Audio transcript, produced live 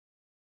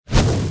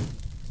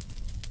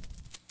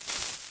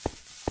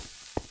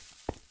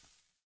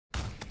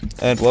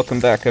And welcome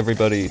back,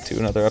 everybody, to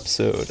another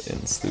episode in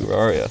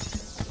Slurraria.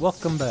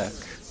 Welcome back.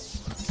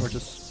 We're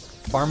just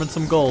farming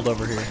some gold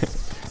over here.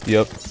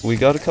 Yep, we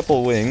got a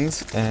couple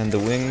wings, and the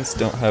wings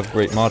don't have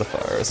great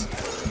modifiers.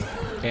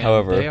 And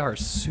However, they are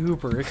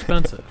super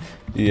expensive.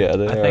 Yeah,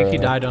 they are. I think he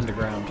died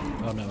underground.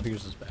 Oh no,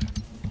 here's his back.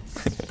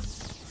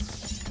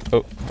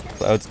 Oh,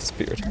 clouds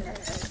disappeared.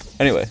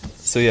 Anyway,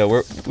 so yeah,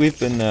 we've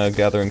been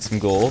gathering some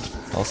gold,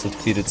 also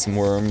defeated some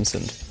worms,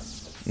 and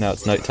now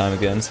it's nighttime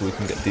again, so we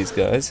can get these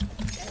guys.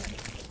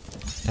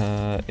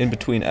 In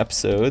between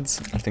episodes,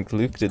 I think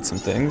Luke did some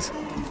things.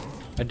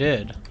 I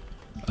did.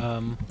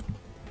 I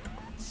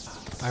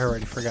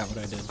already forgot what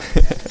I did.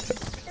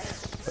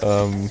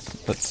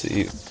 Let's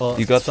see. Well,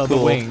 you got so the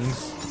cool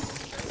wings.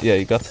 Yeah,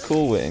 you got the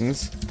cool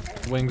wings.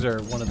 Wings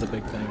are one of the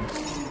big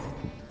things.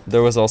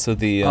 There was also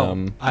the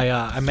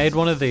I made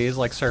one of these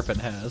like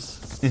Serpent has.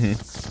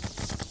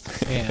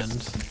 And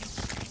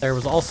there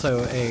was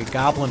also a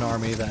goblin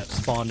army that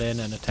spawned in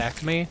and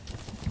attacked me,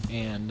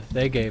 and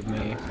they gave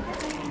me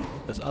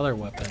this other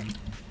weapon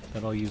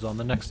that I'll use on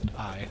the next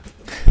eye.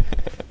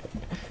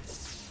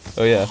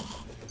 Oh yeah.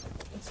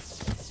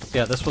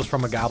 Yeah, this was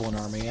from a goblin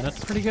army, and it's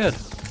pretty good.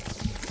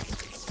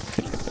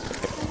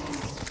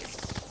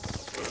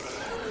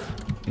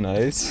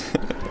 Nice.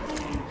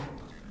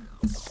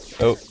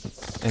 Oh,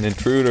 an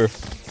intruder.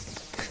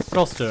 What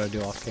else did I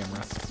do off camera?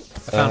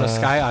 I found a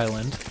sky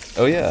island.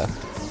 Oh yeah.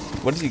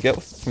 What did you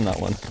get from that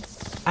one?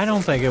 I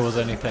don't think it was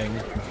anything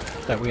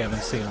that we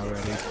haven't seen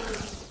already.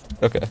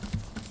 Okay.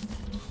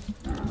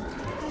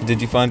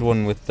 Did you find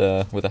one with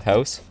a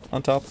house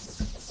on top?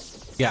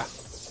 Yeah.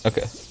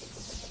 Okay.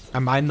 I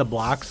mined the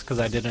blocks because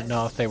I didn't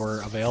know if they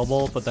were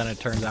available, but then it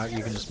turns out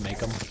you can just make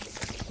them.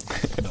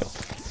 So,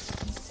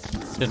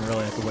 didn't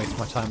really have to waste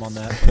my time on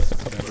that.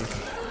 Whatever.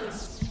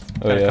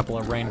 Oh Got yeah. a couple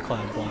of rain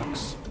cloud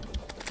blocks.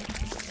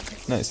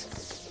 Nice.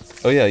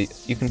 Oh yeah,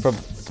 you can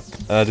probably.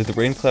 Do the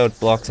rain cloud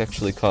blocks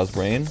actually cause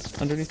rain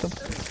underneath them?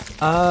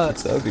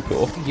 So that would be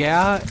cool.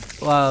 Yeah,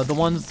 the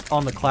ones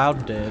on the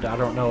cloud did. I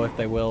don't know if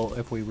they will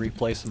if we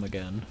replace them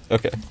again.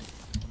 Okay.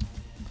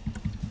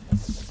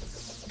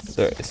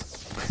 There it is.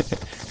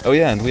 Oh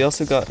yeah, and we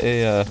also got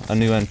a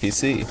new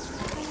NPC.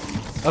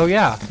 Oh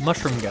yeah,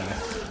 mushroom guy.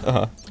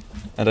 Uh-huh.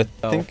 And I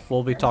So think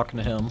we'll be talking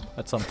to him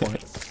at some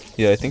point.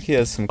 yeah, I think he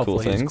has some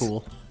Hopefully cool things. he's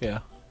cool. Yeah.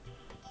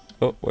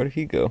 Oh, where did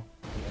he go?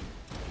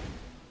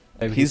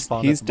 Maybe he He's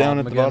spawned down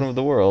at the again. bottom of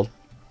the world.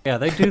 Yeah,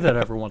 they do that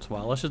every once in a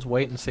while. Let's just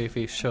wait and see if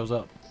he shows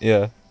up.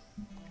 Yeah.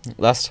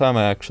 Last time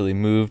I actually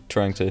moved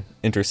trying to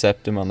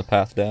intercept him on the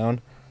path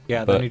down.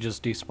 Yeah, But- then he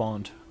just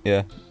despawned.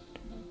 Yeah.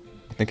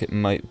 I think it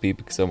might be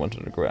because I went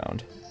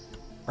underground.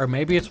 Or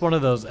maybe it's one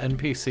of those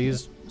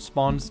NPCs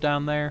spawns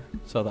down there,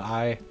 so the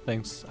eye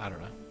thinks, I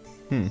don't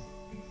know.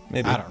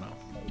 Maybe. I don't know.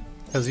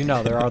 Because you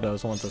know there are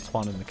those ones that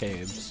spawn in the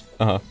caves.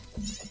 Uh-huh.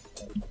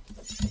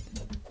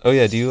 Oh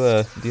yeah, do you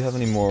have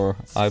any more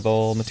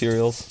eyeball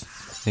materials?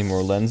 Any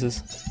more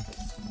lenses?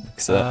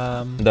 'Cause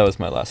that was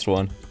my last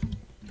one.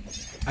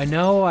 I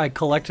know I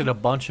collected a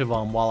bunch of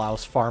them while I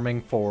was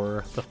farming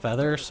for the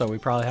feather, so we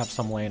probably have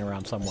some laying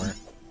around somewhere.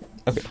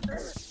 Okay.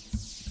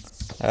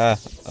 Ah,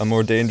 a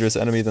more dangerous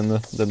enemy than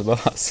the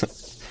boss.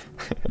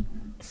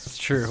 It's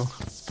true.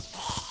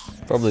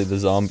 Probably the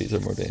zombies are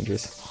more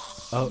dangerous.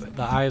 Oh,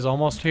 the eye is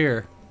almost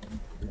here.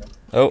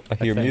 Oh, I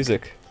hear think.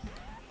 music.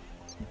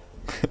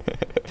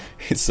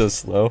 He's so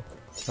slow,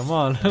 Come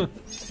on.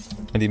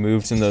 and he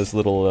moves in those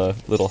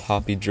little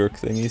hoppy jerk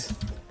thingies.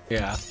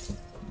 Yeah.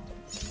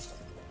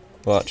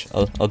 Watch,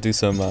 I'll do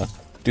some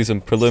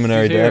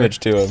preliminary He's here. damage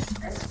to him.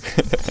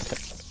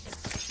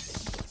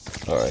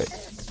 All right.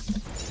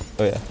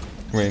 Oh yeah,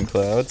 rain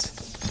clouds.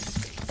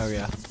 Oh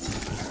yeah.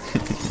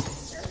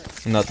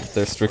 Not that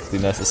they're strictly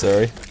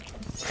necessary.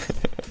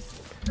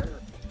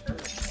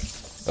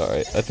 All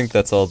right, I think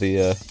that's all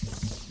the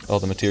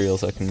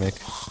materials I can make.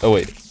 Oh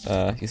wait,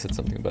 he said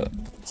something about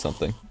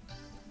something.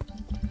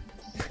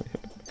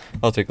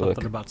 I'll take a look.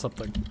 Something about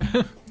something.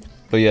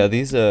 But yeah,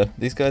 these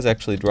guys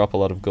actually drop a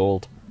lot of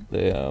gold.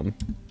 They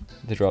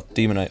drop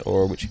demonite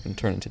ore, which you can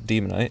turn into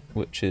demonite,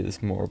 which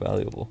is more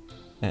valuable.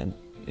 And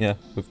yeah,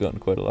 we've gotten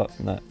quite a lot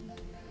from that.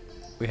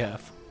 We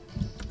have.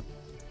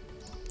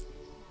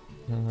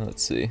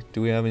 Let's see.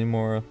 Do we have any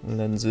more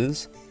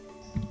lenses?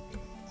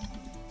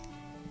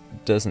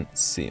 Doesn't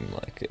seem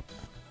like it.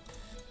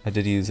 I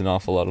did use an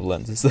awful lot of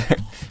lenses there.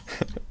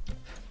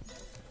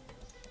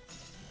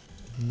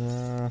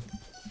 Nah.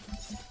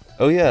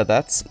 Oh yeah,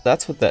 that's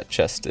what that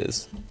chest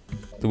is.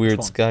 The weird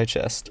one? sky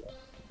chest.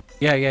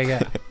 Yeah, yeah,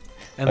 yeah.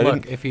 And I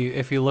look, didn't-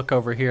 if you look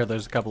over here,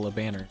 there's a couple of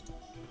banners.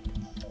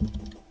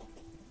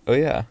 Oh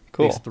yeah,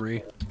 cool. These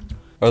three.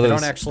 Are They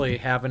those? don't actually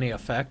have any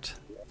effect.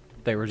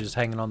 They were just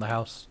hanging on the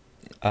house.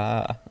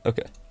 Ah,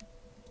 okay.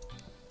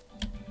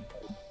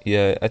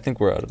 Yeah, I think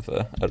we're out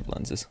of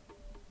lenses.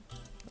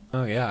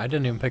 Oh yeah, I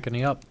didn't even pick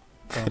any up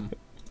from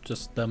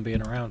just them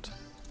being around.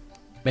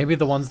 Maybe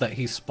the ones that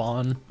he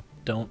spawned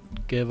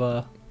don't give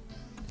a...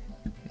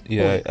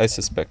 Yeah, I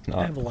suspect I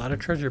not. have a lot of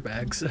treasure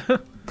bags.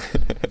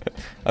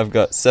 I've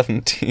got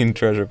 17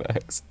 treasure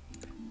bags.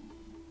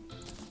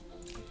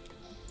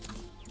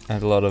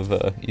 And a lot of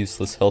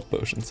useless health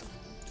potions.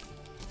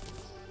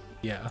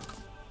 Yeah.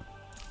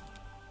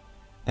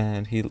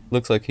 And he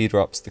looks like he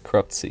drops the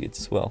corrupt seeds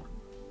as well.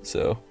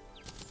 So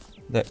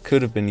that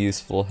could have been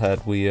useful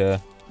had we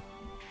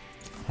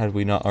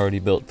not already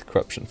built the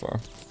corruption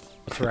farm.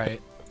 That's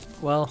right.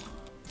 Well,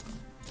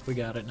 we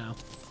got it now.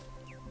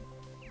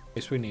 In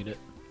case we need it.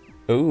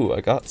 Oh,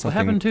 I got something.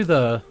 What happened to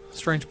the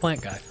strange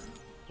plant guy?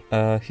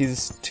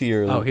 He's to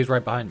your... Oh, he's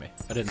right behind me.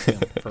 I didn't see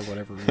him for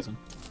whatever reason.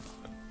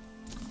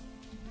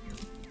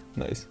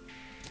 Nice.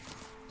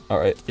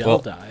 Alright, Yeah, well...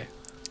 I'll die.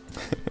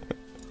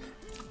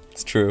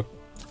 It's true.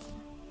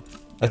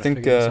 I think,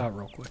 figure this out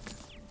real quick.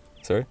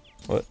 Sorry?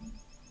 What?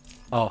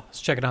 Oh, I was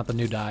checking out the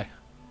new dye.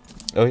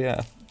 Oh,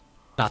 yeah.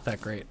 Not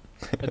that great.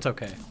 It's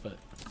okay, but...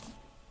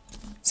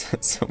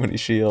 So many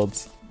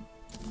shields.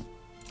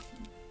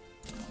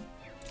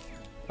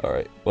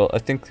 Alright, well, I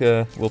think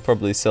we'll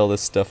probably sell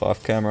this stuff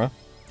off camera.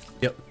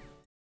 Yep.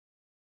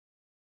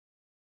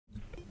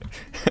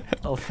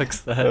 I'll fix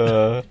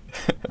that.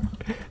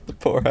 The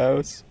poor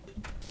house.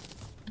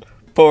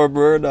 Poor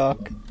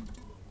Murdoch.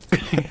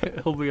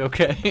 He'll be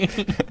okay.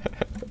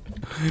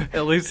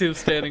 At least he was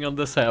standing on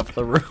this half of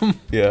the room.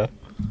 Yeah.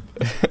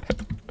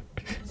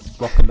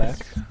 Welcome back.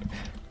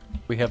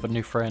 We have a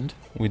new friend.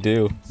 We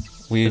do.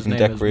 We His even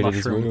name decorated is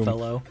his room.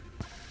 Fellow.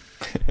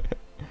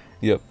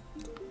 Yep.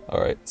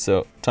 Alright,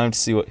 so time to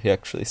see what he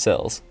actually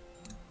sells.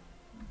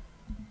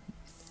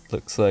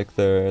 Looks like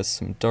there's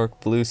some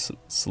dark blue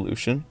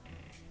solution.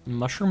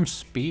 Mushroom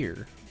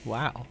spear.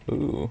 Wow.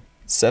 Ooh,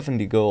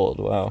 70 gold,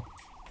 wow.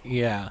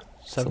 Yeah, a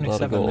lot of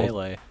 77 gold.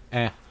 melee.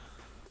 That's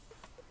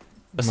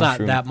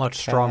Mushroom not that much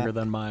stronger cap.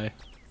 than my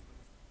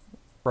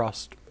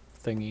frost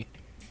thingy.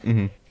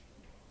 Mm-hmm.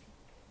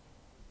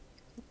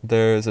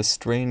 There's a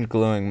strange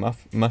glowing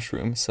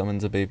mushroom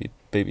summons a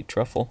baby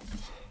truffle.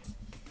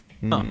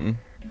 Huh.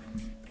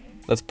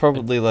 That's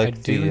probably like I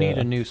do need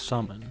a new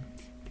summon.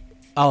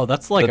 Oh,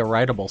 that's like a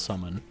writable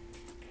summon.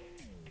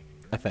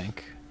 I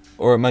think.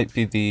 Or it might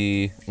be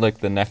the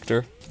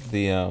nectar,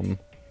 the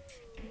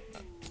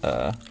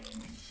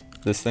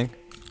this thing.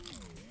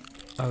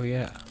 Oh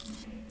yeah.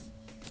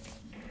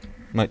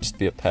 Might just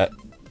be a pet.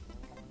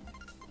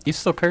 You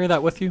still carry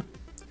that with you?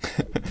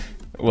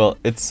 Well,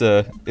 it's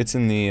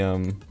in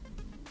the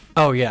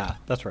Oh yeah,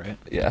 that's right.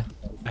 yeah.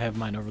 I have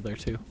mine over there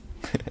too.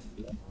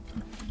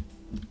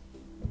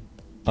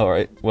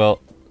 Alright,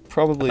 well,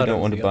 probably I thought it don't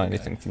was want to the buy other guy.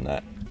 anything from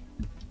that.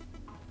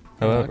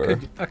 Oh,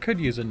 However, I could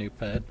use a new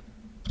pet.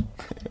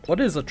 What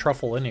is a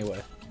truffle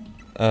anyway?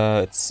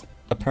 it's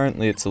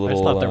apparently it's a I little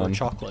just thought they were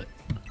chocolate.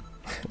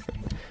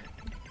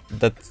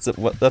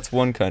 that's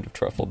one kind of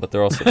truffle, but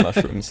they're also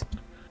mushrooms.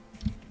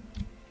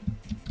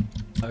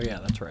 Oh yeah,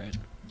 that's right.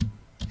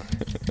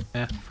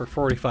 For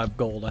 45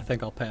 gold, I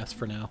think I'll pass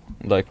for now.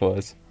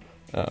 Likewise.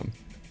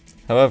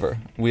 However,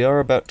 we are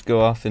about to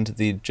go off into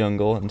the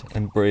jungle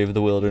and brave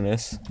the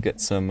wilderness,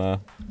 get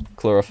some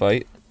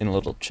chlorophyte in a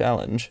little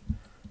challenge.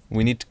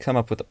 We need to come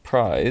up with a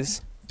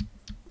prize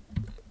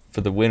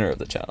for the winner of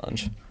the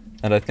challenge,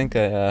 and I think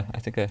I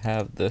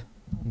have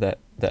that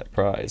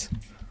prize.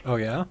 Oh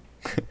yeah?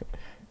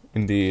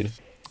 Indeed.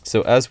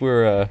 So as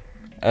we're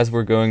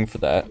going for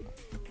that,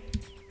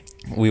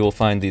 we will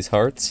find these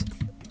hearts,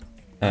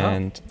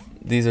 and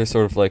these are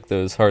sort of like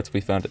those hearts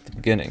we found at the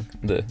beginning,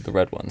 the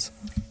red ones,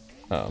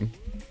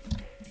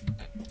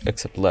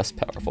 except less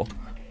powerful.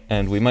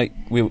 And we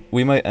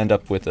might end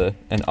up with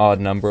an odd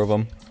number of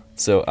them.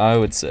 So I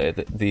would say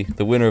that the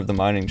winner of the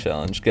mining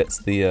challenge gets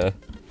the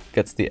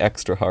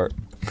extra heart,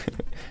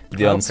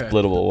 the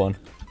unsplittable one.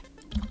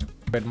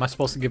 Wait, am I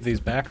supposed to give these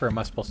back or am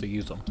I supposed to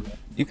use them?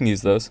 You can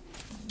use those.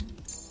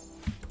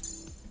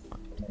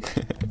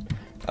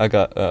 I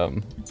got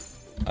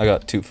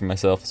 2 for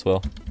myself as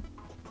well.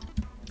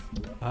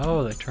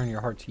 Oh, they turn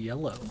your hearts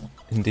yellow.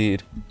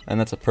 Indeed, and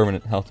that's a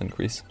permanent health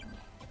increase.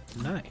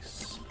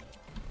 Nice.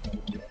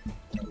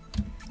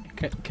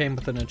 Came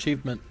with an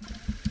achievement.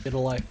 Get a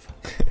life.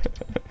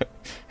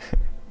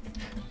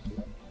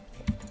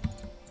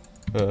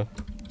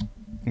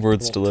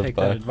 Words to live take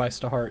by. that advice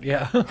to heart,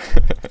 yeah.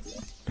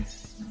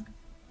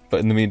 But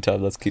in the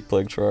meantime, let's keep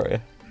playing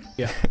Terraria.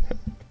 Yeah.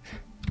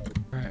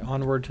 Alright,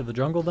 onward to the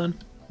jungle then?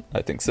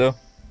 I think so.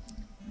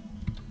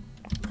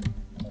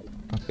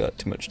 I've got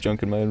too much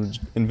junk in my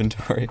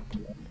inventory.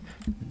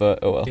 But,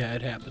 oh well. Yeah,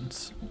 it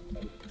happens.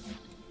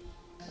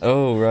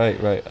 Oh,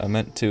 right. I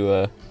meant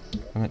to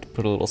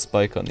put a little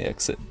spike on the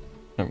exit.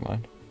 Never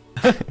mind.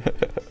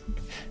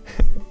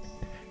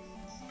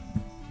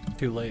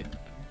 Too late.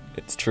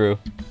 It's true.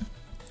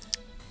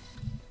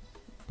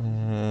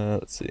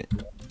 Let's see.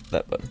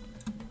 That button.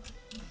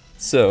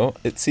 So,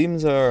 it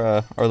seems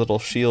our little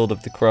shield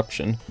of the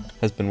corruption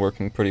has been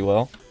working pretty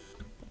well.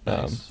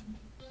 Nice.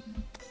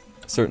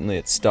 Certainly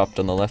it stopped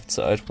on the left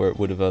side where it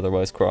would have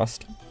otherwise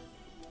crossed.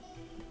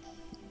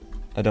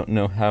 I don't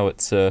know how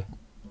it's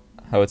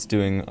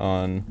doing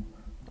on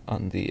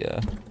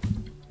the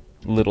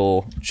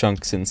little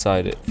chunks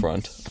inside it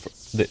front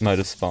that might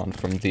have spawned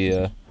from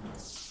the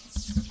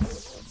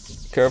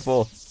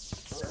Careful.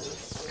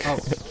 Oh.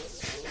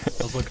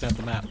 I was looking at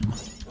the map.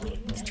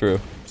 It's True.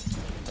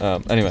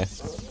 Anyway,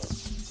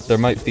 there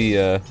might be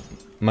a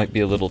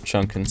little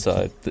chunk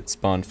inside that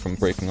spawned from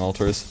breaking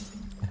altars.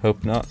 I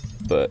hope not,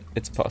 but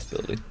it's a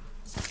possibility.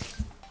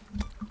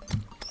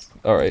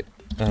 Alright,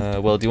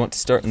 well, do you want to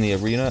start in the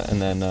arena and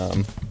then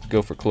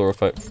go for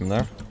Chlorophyte from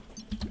there?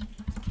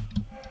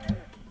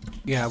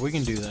 Yeah, we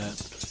can do that.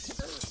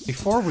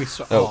 Before we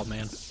start... Oh,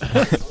 man.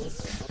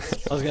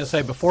 I was going to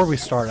say, before we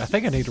start, I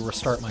think I need to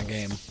restart my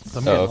game.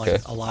 I'm getting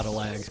like a lot of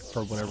lag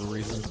for whatever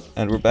reason.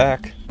 And we're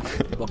back.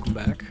 Welcome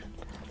back.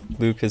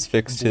 Luuk has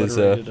fixed his...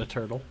 a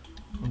turtle.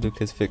 Luuk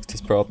has fixed his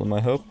problem,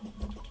 I hope.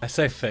 I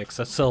say fix,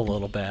 that's still a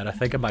little bad. I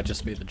think it might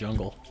just be the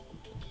jungle.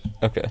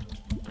 Okay.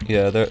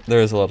 Yeah, there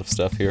is a lot of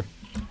stuff here.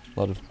 A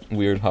lot of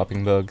weird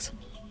hopping bugs.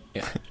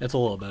 Yeah, it's a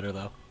little better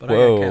though. But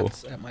Whoa. I got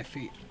cats at my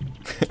feet.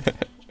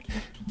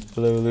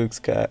 Hello, Luke's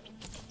cat.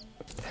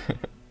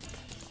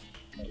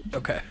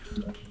 Okay.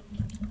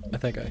 I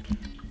think I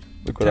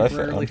Look what I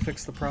temporarily found.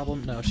 fixed the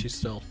problem. No, she's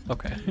still...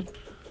 Okay.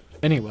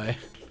 Anyway.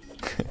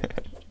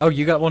 Oh,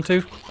 you got one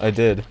too? I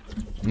did.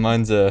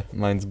 Mine's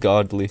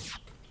godly.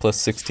 Plus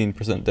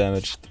 16%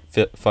 damage,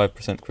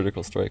 5%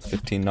 critical strike,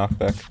 15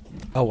 knockback.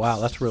 Oh wow,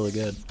 that's really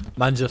good.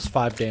 Mine's just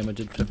 5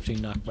 damage and 15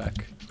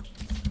 knockback.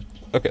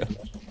 Okay.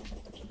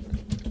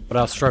 But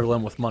I was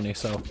struggling with money,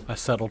 so I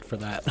settled for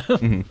that.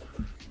 Mm-hmm.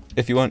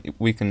 If you want,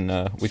 we can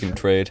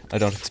trade. I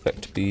don't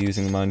expect to be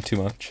using mine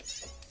too much.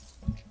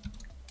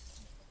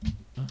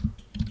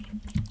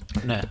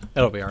 Nah,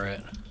 it'll be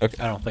alright.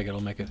 Okay. I don't think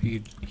it'll make a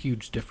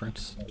huge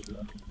difference.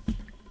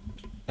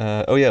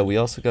 Oh yeah, we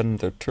also got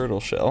another turtle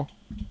shell,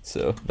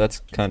 so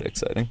that's kind of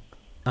exciting.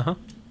 Uh-huh.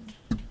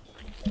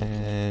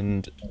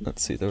 And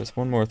let's see, there was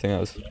one more thing I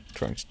was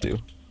trying to do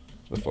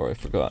before I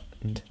forgot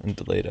and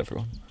delayed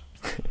everyone.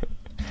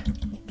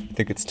 I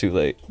think it's too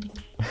late.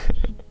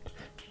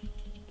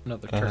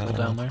 Another turtle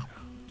down there.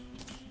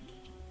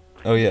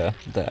 Oh yeah,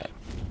 that.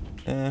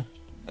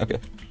 Okay.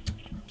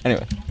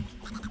 Anyway.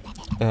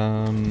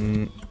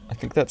 I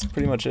think that's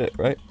pretty much it,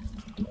 right?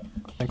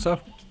 Think so?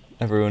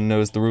 Everyone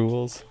knows the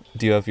rules.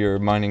 Do you have your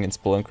mining and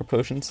spelunker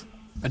potions?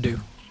 I do.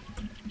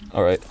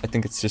 Alright, I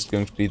think it's just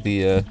going to be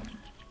the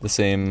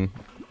same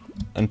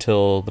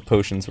until the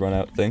potions run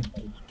out thing.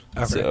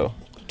 Okay. So,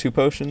 2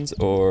 potions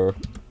or...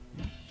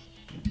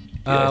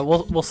 Yeah.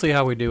 We'll see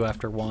how we do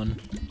after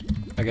one,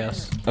 I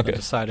guess. Okay.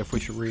 Decide if we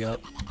should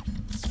re-up.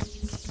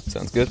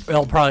 Sounds good.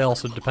 It'll probably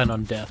also depend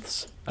on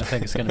deaths. I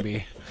think it's gonna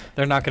be...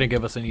 They're not gonna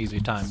give us an easy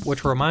time.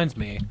 Which reminds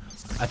me,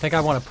 I think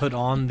I want to put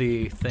on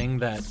the thing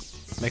that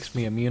makes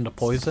me immune to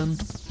poison.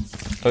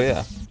 Oh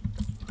yeah.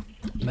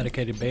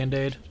 Medicated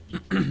Band-Aid.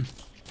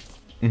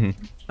 Mm-hmm.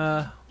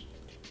 I'll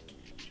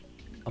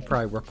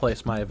probably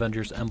replace my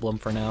Avengers emblem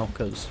for now,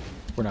 because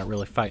we're not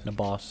really fighting a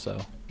boss, so...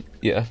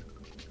 Yeah.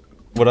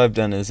 What I've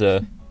done is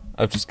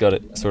I've just got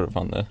it sort of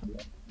on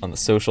the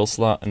social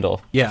slot, and I'll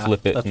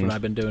flip it. That's and... what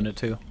I've been doing it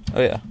too. Oh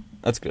yeah,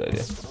 that's a good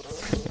idea.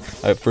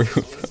 I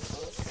approve.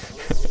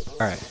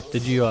 All right,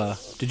 did you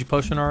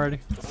potion already?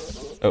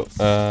 Oh,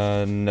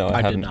 no,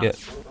 I haven't did not. yet.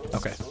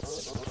 Okay,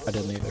 I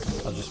didn't either.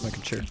 I was just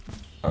making sure.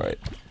 All right.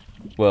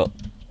 Well,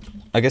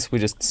 I guess we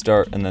just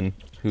start, and then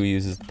who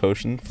uses the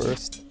potion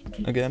first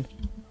again?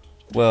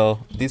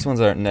 Well, these ones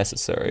aren't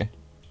necessary.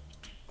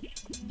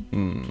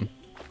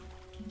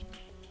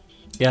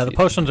 Yeah, the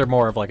potions are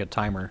more of like a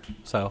timer,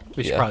 so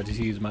we should Yeah. probably just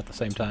use them at the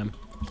same time.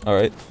 All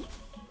right.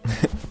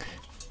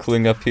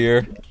 Cling up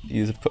here.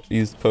 Use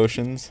the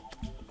potions.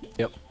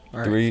 Yep. All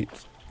right.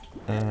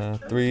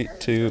 3,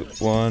 2,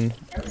 1,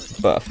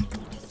 buff.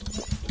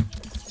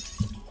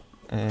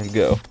 And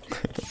go.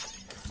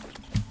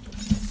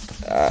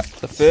 Ah,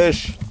 the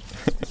fish!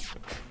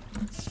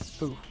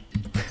 Ooh.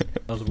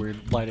 That was a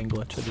weird lighting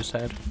glitch I just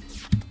had.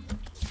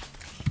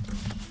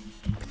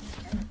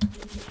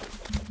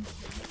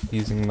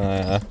 Using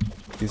my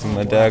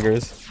Wow.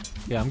 daggers.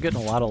 Yeah, I'm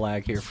getting a lot of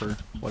lag here for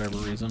whatever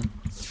reason.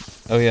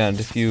 Oh yeah, and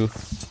if you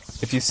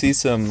see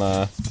some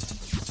of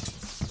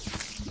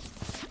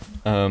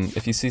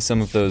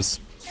those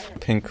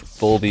pink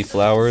bulby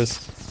flowers,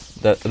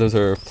 those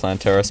are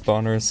Plantera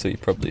spawners, so you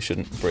probably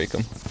shouldn't break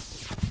them.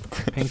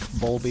 Pink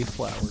bulby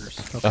flowers.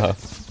 Okay. Uh-huh.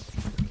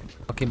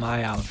 I'll keep my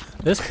eye out.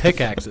 This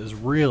pickaxe is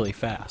really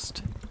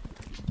fast.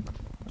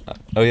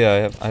 Oh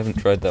yeah, I haven't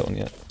tried that one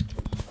yet.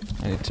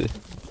 I need to.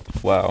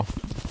 Wow.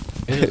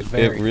 It is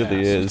very It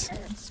really fast. is.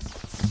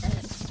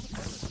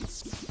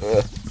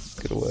 Ugh,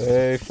 get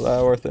away,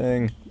 flower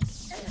thing.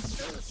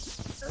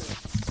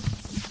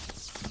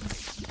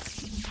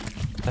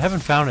 I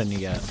haven't found any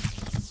yet.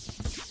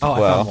 Oh, I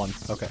Wow. found one.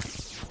 Okay.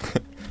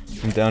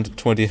 I'm down to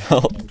 20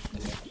 health.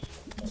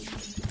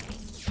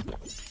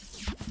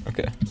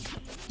 Okay.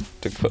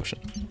 Took a potion.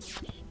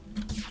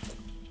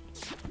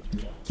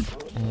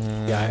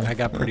 Yeah, I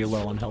got pretty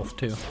low on health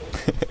too.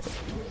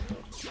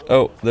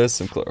 Oh, there's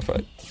some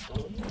chlorophyte.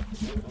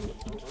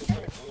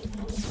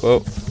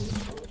 Whoa.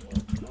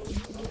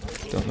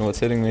 Don't know what's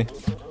hitting me.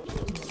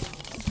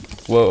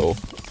 Whoa.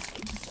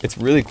 It's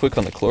really quick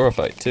on the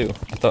chlorophyte too.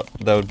 I thought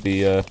that would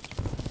be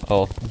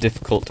all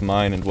difficult to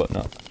mine and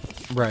whatnot.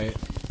 Right.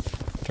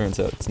 Turns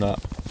out it's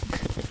not.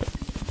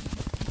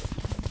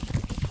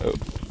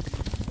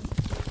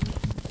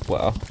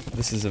 Wow,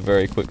 this is a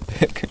very quick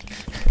pick.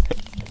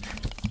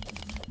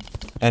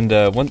 And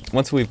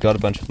once we've got a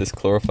bunch of this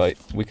chlorophyte,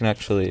 we can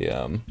actually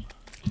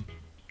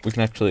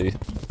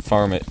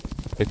farm it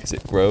because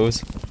it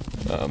grows.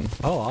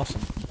 Oh,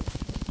 awesome.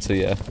 So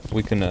yeah,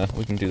 we can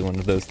do one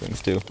of those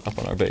things too up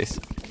on our base.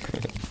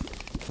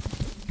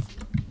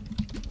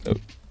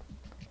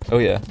 Oh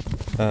yeah.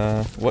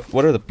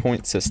 What are the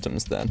point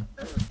systems then?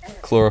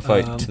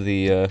 Chlorophyte to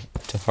the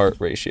to heart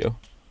ratio,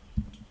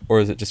 or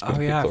is it just going to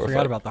be chlorophyte? I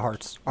forgot about the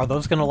hearts. Are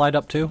those going to light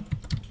up too?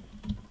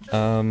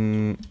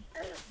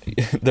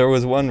 There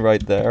was one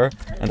right there,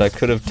 and I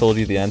could have told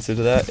you the answer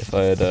to that if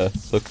I had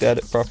looked at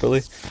it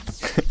properly.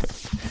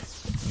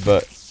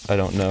 But I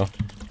don't know.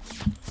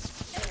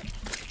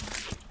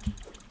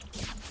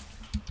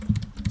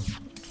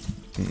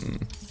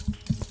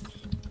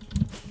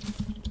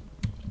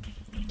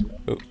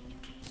 Oh.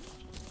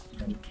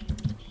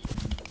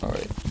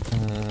 Alright.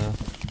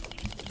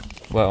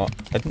 Wow,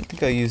 I didn't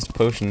think I used a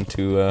potion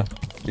to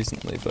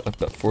recently, but I've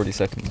got 40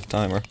 seconds of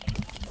timer.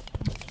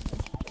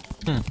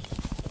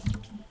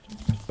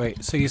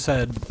 Wait, so you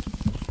said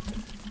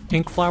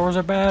pink flowers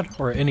are bad,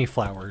 or any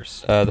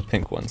flowers? The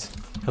pink ones.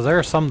 Because there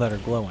are some that are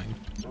glowing.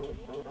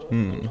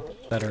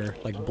 That are,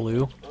 like,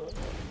 blue.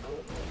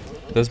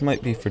 Those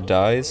might be for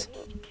dyes.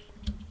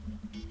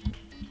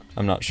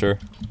 I'm not sure.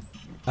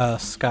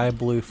 Sky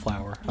blue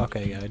flower.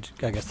 Okay, yeah,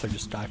 I guess they're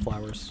just dye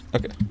flowers.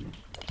 Okay.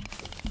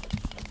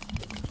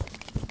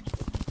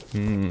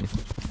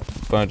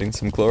 Finding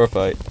some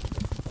chlorophyte.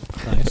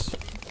 Nice.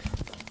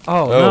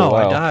 Oh no,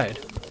 wow. I died.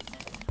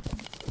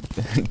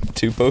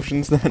 2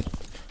 potions then?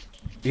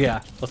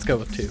 Yeah, let's go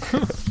with 2.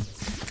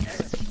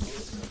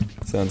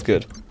 Sounds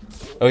good.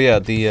 Oh yeah,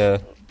 the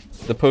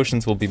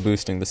potions will be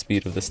boosting the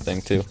speed of this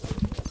thing too.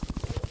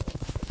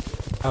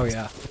 Oh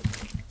yeah.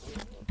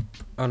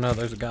 Oh no,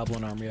 there's a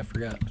goblin army, I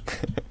forgot.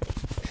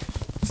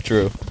 It's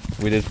true.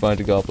 We did find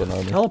a goblin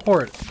army.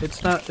 Teleport!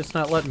 It's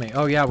not letting me.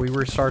 Oh yeah, we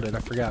restarted, I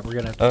forgot. We're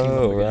gonna have to team up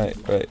Oh,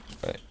 again. right.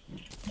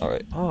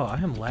 Alright. Oh, I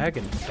am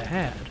lagging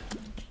bad.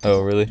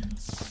 Oh, really?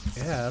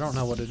 Yeah, I don't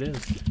know what it is.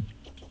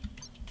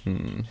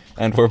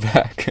 And we're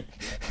back.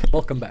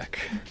 Welcome back.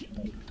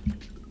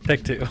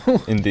 Take 2.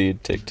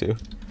 Indeed, take 2.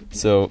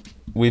 So,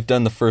 we've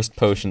done the first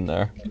potion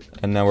there,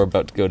 and now we're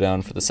about to go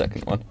down for the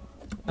second one.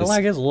 My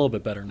lag is a little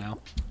bit better now.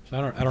 So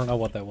I don't know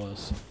what that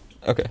was.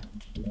 Okay.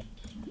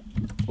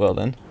 Well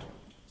then.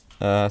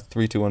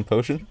 3, 2, 1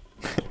 potion.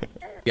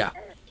 Yeah.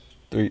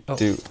 3,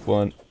 2,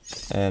 1,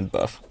 and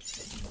buff.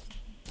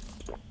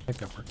 I think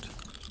that worked.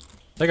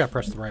 I think I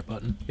pressed the right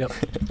button. Yep.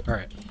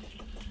 Alright.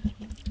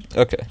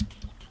 Okay.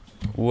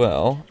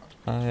 Well,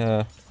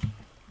 I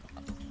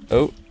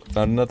oh,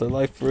 found another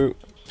life fruit.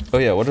 Oh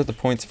yeah, what are the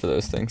points for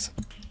those things?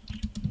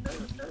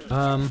 You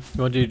want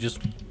to do just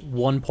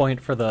 1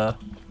 point for the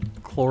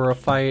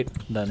chlorophyte,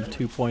 then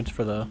 2 points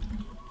for the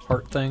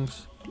heart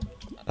things?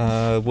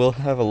 We'll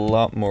have a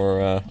lot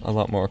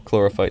more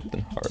chlorophyte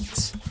than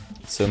hearts.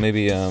 So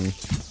maybe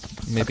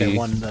Okay,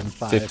 1 then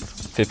 5.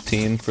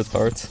 15 for the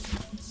hearts.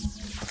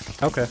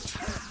 Okay.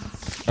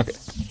 Okay.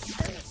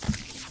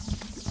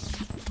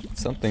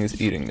 Something is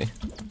eating me.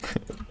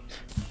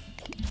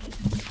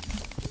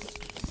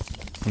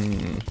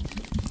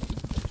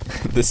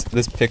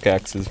 This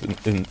pickaxe is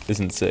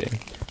insane.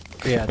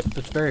 Yeah,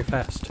 it's very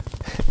fast.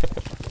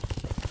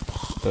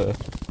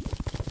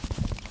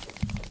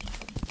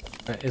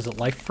 Is it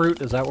life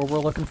fruit? Is that what we're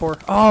looking for?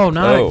 Oh,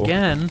 not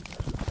again!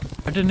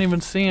 I didn't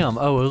even see him.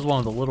 Oh, it was one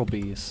of the little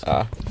bees.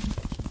 Ah.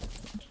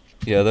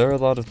 Yeah, there are a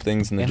lot of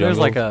things in the jungle. And there's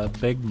like a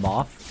big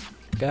moth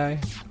guy.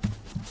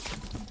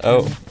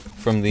 Oh,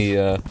 from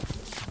the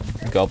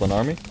goblin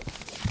army?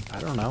 I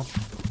don't know.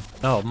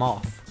 No,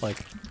 moth. Like,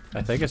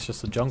 I think it's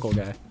just a jungle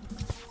guy.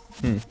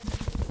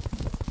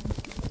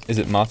 Is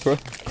it Mothra?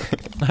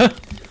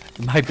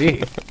 It might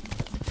be.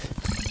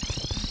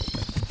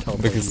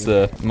 Because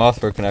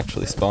Mothra can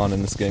actually spawn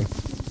in this game.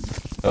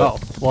 Oh,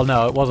 well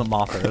no, it wasn't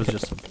Mothra, it was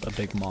just a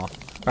big moth.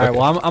 Alright,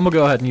 well I'm gonna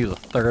go ahead and use a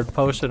 3rd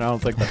potion. I don't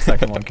think that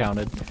 2nd one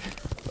counted.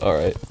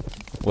 Alright.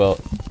 Well,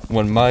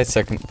 when my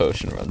 2nd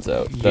potion runs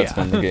out, that's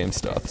when the game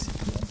stops.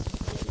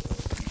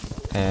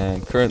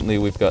 And currently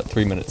we've got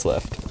 3 minutes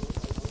left.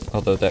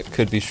 Although that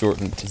could be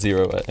shortened to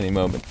 0 at any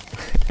moment.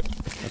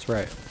 That's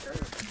right.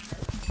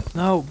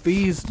 No,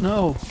 bees,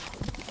 no!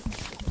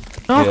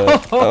 No!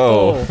 Yeah.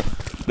 Oh,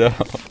 no.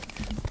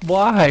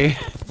 Why?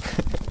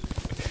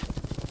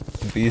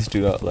 The bees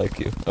do not like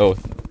you. Oh,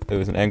 it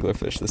was an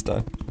anglerfish this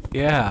time.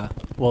 Yeah,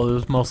 well it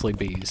was mostly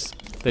bees.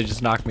 They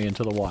just knocked me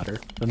into the water.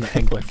 Then the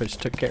anglerfish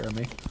took care of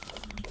me.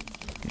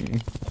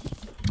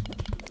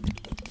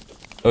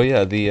 Oh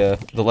yeah, the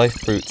life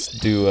fruits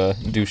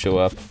do show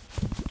up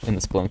in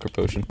the Spelunker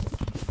potion.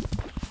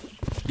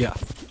 Yeah.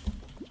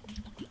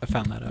 I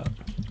found that out.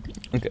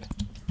 Okay.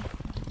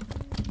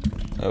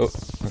 Oh,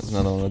 there's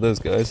another one of those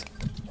guys.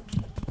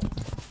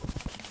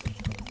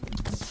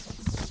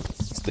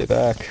 Stay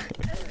back.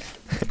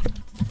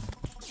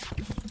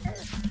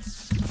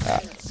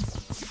 Ah.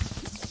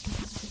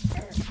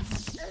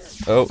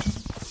 Oh,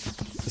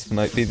 this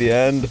might be the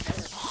end.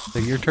 So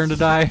your turn to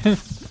die?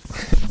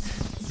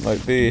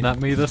 Might be. Not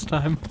me this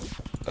time.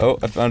 Oh,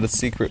 I found a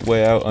secret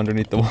way out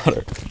underneath the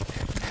water.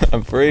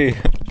 I'm free.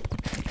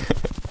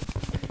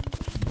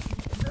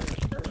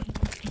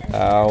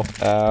 Ow,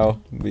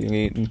 ow, I'm being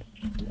eaten.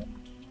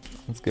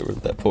 Let's get rid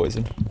of that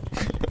poison.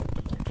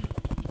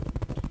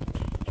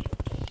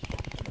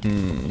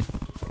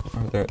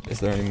 Is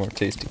there any more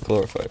tasty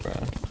chlorophyte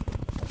around?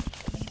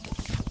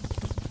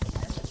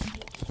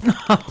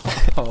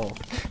 Oh.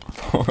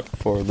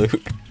 Poor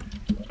Luke.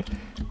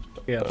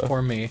 Yeah,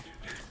 poor me.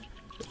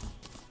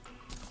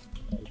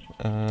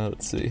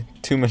 Let's see.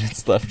 2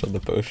 minutes left on the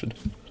potion.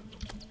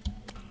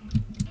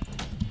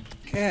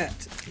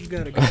 Cat, you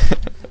gotta go.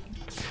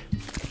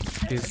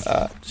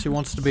 She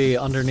wants to be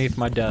underneath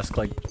my desk,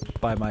 like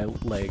by my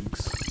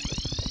legs.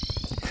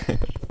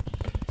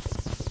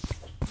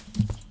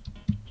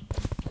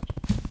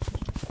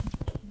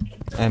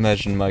 I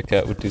imagine my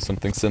cat would do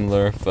something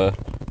similar if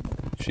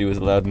she was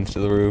allowed into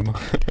the room.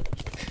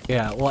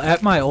 Yeah, well,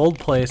 at my old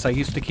place, I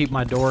used to keep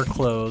my door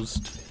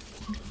closed,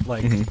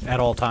 like, at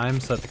all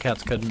times, so that the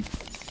cats couldn't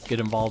get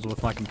involved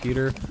with my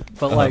computer.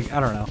 But, like, I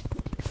don't know.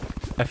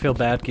 I feel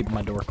bad keeping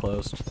my door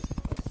closed.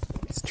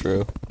 It's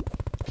true.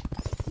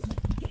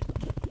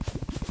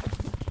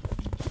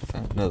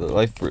 Found another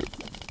life fruit.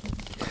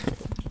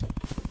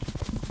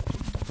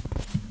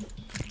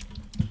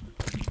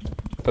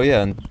 Oh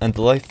yeah, and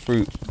the life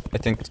fruit, I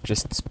think,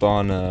 just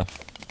spawn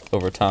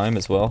over time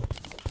as well.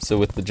 So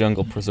with the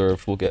jungle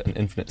preserved, we'll get an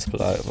infinite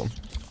supply of them.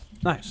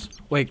 Nice.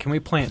 Wait, can we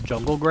plant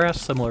jungle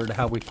grass similar to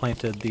how we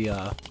planted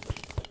the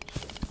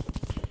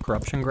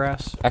corruption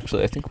grass?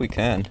 Actually, I think we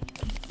can.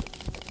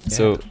 Yeah,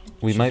 so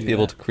we might do be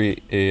able that. to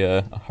create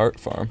a heart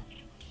farm.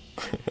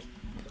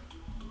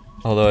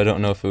 Although I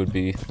don't know if it would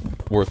be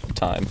worth the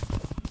time.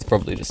 It's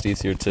probably just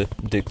easier to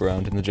dig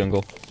around in the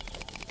jungle.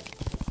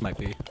 Might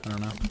be. I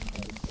don't know.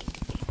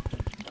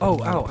 Oh,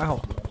 ow,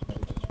 ow.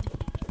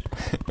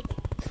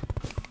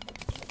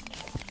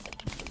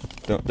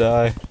 Don't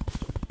die.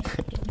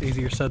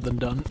 Easier said than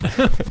done.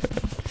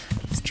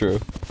 It's true.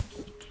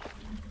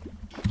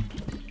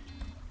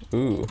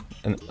 Ooh,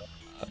 and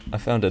I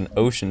found an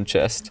ocean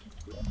chest.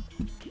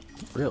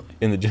 Really?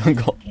 In the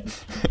jungle.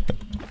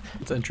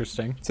 It's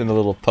interesting. It's in a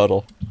little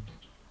puddle.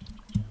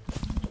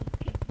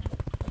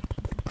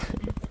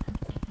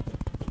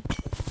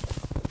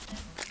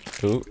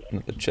 Ooh,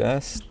 another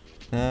chest.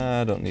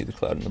 Nah, I don't need the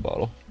cloud in the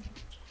bottle.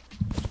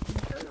 I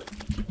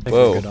think we're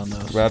Whoa, good on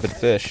those. rabid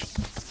fish.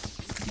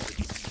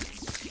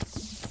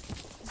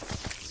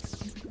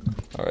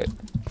 Alright.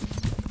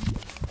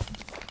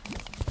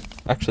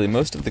 Actually,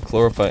 most of the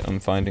chlorophyte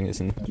I'm finding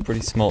is in pretty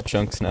small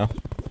chunks now.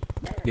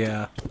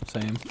 Yeah,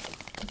 same.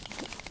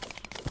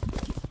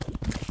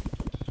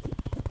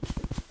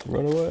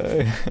 Run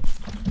away!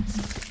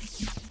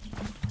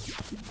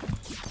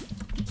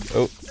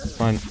 Oh,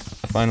 I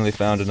finally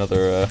found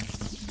another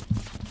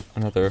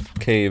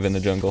cave in the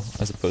jungle,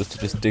 as opposed to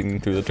just digging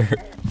through the dirt.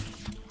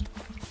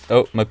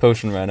 Oh, my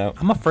potion ran out.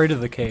 I'm afraid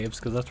of the caves,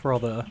 because that's where all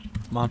the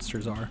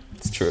monsters are.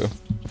 It's true.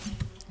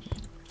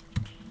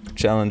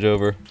 Challenge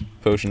over.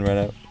 Potion ran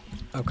out.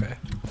 Okay.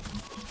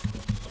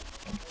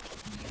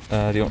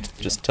 Do you want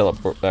to just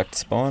teleport back to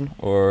spawn,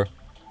 or...?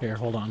 Here,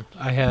 hold on.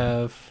 I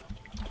have...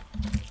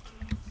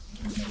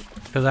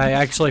 Because I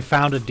actually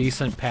found a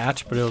decent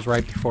patch, but it was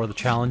right before the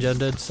challenge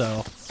ended,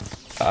 so...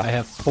 I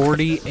have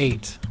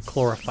 48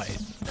 chlorophyte.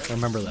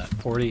 Remember that,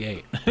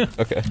 48.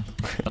 Okay.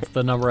 That's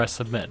the number I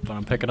submit, but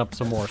I'm picking up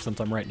some more since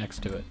I'm right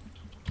next to it.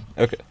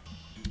 Okay.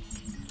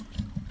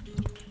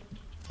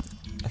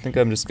 I think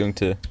I'm just going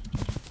to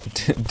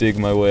dig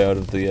my way out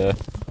of the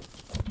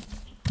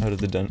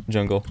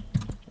jungle,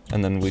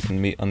 and then we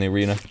can meet on the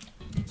arena.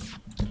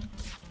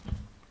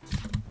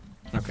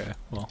 Okay,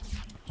 well,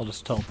 I'll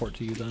just teleport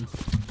to you then.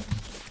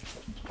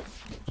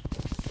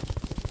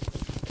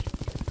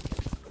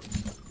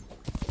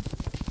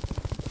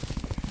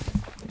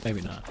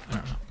 Maybe not. I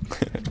don't know.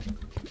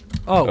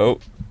 Oh,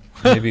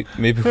 maybe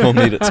we'll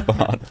meet at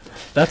spawn.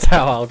 That's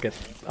how I'll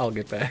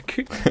get back.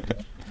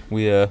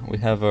 We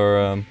have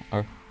our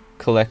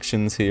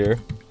collections here.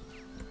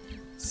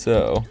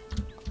 So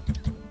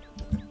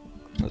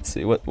let's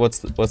see, what's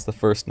the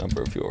first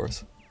number of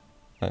yours?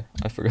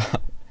 I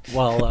forgot.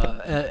 Well,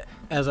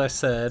 as I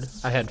said,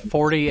 I had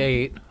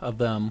 48 of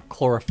them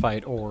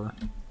chlorophyte ore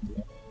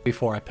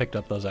before I picked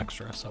up those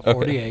extras. So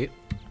 48.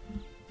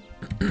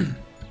 Okay.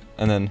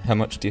 And then how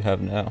much do you have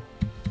now?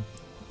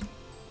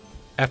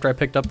 After I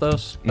picked up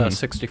those,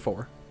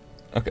 64.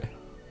 Okay.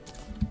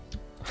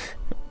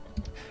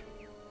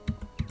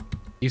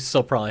 You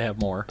still probably have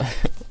more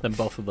than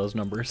both of those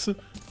numbers.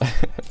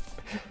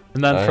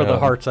 And then for the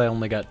hearts, I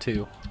only got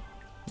 2.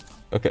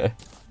 Okay.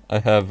 I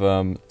have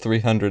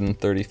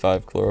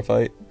 335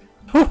 chlorophyte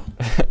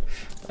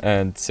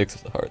and 6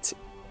 of the hearts.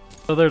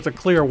 So there's a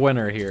clear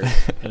winner here,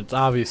 and it's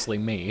obviously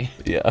me.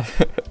 Yeah.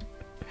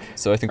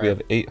 So I think we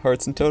have 8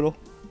 hearts in total.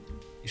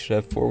 You should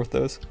have 4 with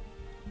those.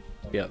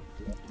 Yep.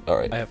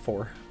 Alright. I have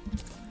 4.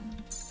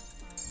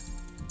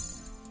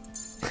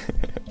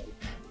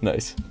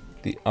 Nice.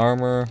 The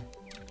armor.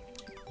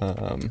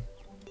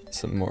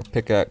 some more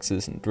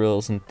pickaxes and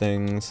drills and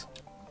things.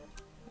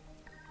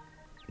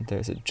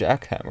 There's a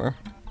jackhammer.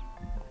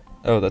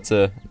 Oh, that's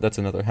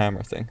another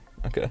hammer thing.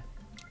 Okay.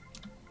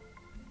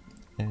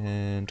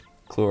 And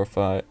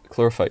chlorophyte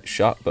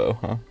shot bow,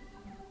 huh?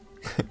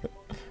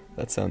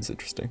 That sounds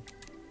interesting.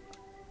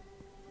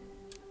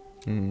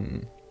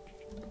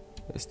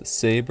 There's the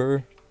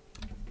saber.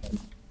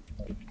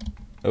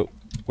 Oh,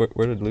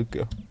 where did Luuk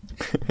go?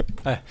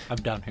 I'm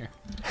down here.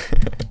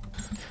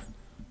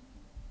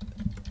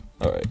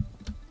 All right.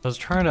 I was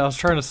trying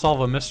to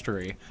solve a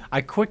mystery.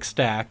 I quick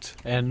stacked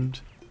and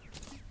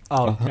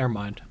never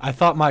mind. I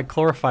thought my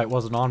chlorophyte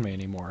wasn't on me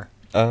anymore.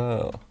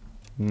 Oh.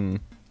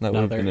 That would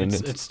have been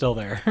it's still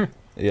there.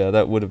 Yeah,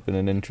 that would have been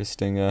an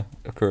interesting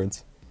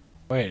occurrence.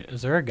 Wait,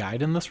 is there a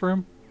guide in this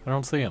room? I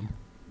don't see him.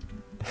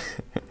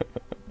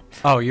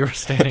 Oh, you were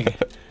standing.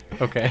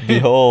 Okay.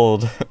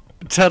 Behold.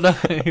 Ta-da!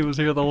 He was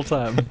here the whole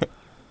time.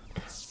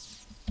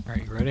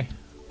 Alright, you ready?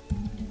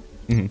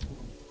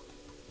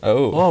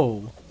 Oh.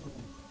 Whoa.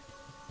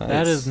 Nice.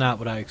 That is not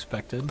what I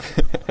expected.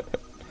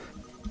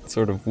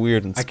 Sort of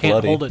weird and I splutty.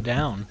 can't hold it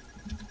down.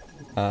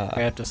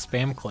 I have to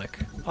spam click.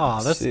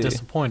 Oh, that's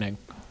disappointing.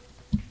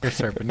 Here,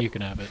 Serpent, you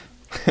can have it.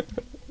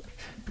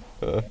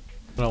 I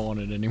don't want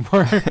it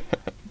anymore.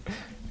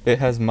 It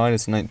has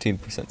minus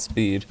 19%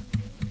 speed.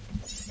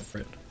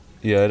 Right.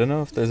 Yeah, I don't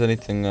know if there's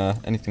anything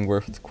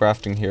worth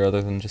crafting here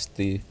other than just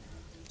the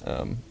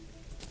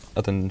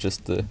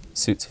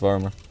suits of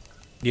armor.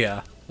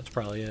 Yeah, that's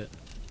probably it.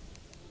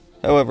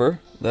 However,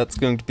 that's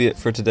going to be it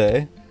for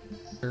today.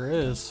 There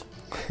is.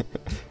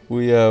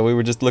 We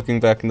were just looking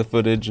back in the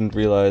footage and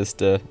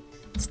realized it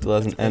still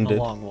hasn't ended.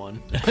 A long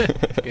one.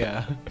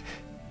 Yeah.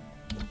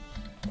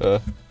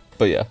 But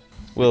yeah,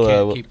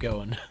 we'll keep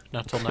going.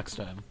 Not till next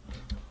time.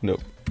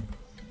 Nope.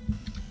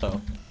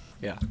 So,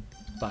 yeah.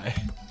 Bye.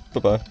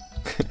 Bye-bye.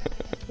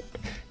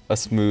 A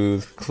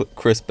smooth,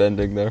 crisp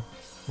ending there.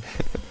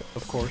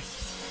 Of course.